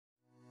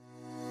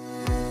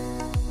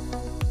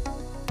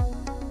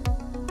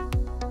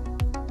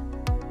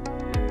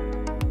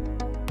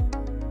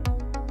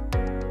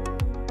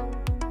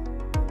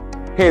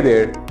Hey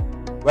there,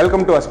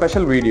 welcome to a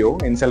special video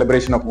in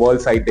celebration of World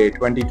Sight Day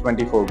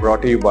 2024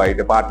 brought to you by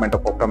Department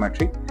of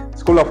Optometry,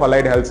 School of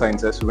Allied Health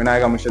Sciences,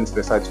 Vinayaka Missions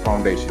Research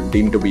Foundation,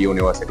 deemed to be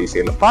University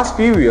Salem. Past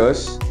few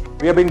years,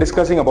 we have been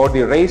discussing about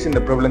the rise in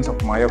the prevalence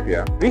of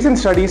myopia. Recent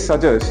studies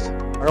suggest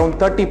around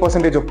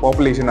 30% of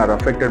population are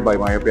affected by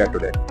myopia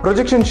today.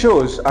 Projection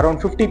shows around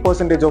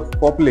 50% of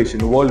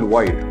population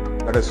worldwide,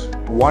 that is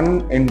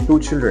 1 in 2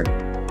 children,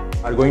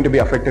 are going to be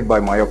affected by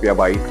myopia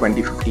by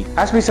 2050.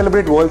 As we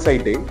celebrate World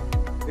Sight Day,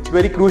 it's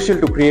very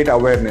crucial to create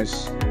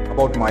awareness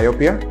about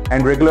myopia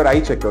and regular eye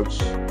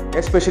checkups,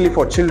 especially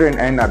for children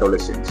and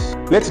adolescents.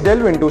 Let's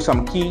delve into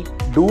some key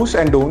do's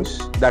and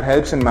don'ts that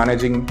helps in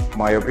managing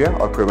myopia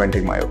or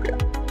preventing myopia.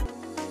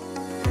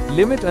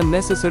 Limit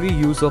unnecessary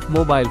use of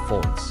mobile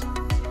phones.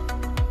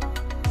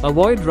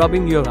 Avoid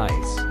rubbing your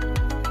eyes.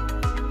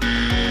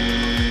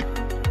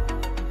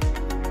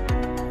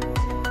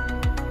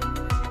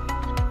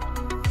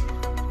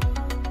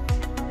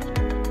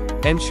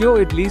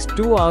 Ensure at least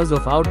 2 hours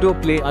of outdoor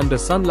play under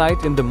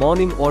sunlight in the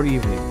morning or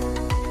evening.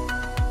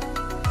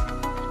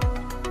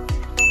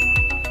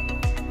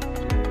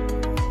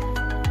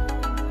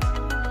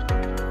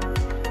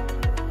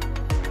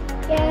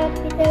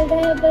 Capital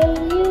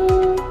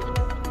W,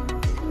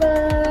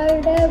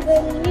 small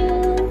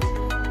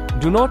W.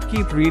 Do not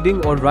keep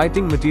reading or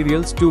writing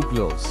materials too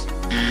close.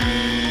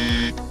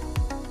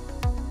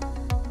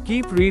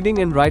 Keep reading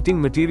and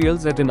writing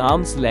materials at an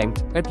arm's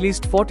length, at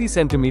least 40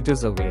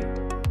 centimeters away.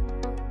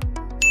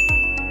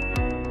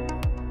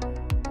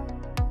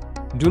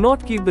 Do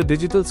not keep the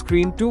digital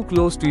screen too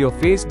close to your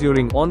face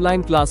during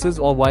online classes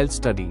or while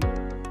studying.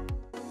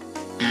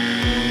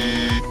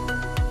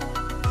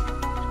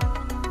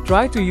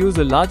 Try to use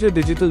a larger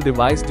digital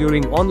device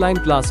during online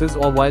classes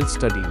or while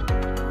studying.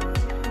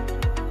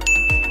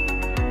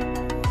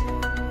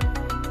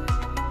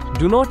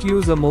 Do not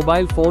use a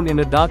mobile phone in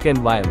a dark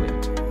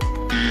environment.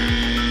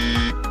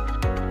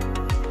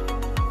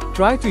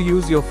 Try to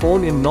use your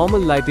phone in normal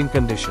lighting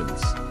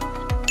conditions.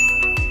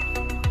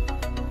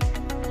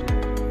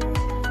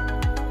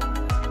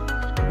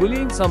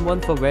 Bullying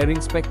someone for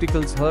wearing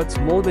spectacles hurts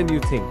more than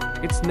you think.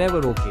 It's never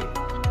okay.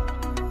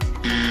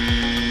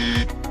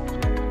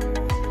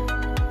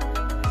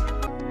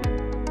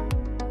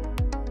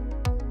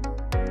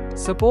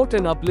 Support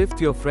and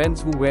uplift your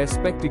friends who wear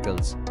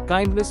spectacles.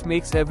 Kindness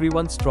makes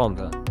everyone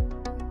stronger.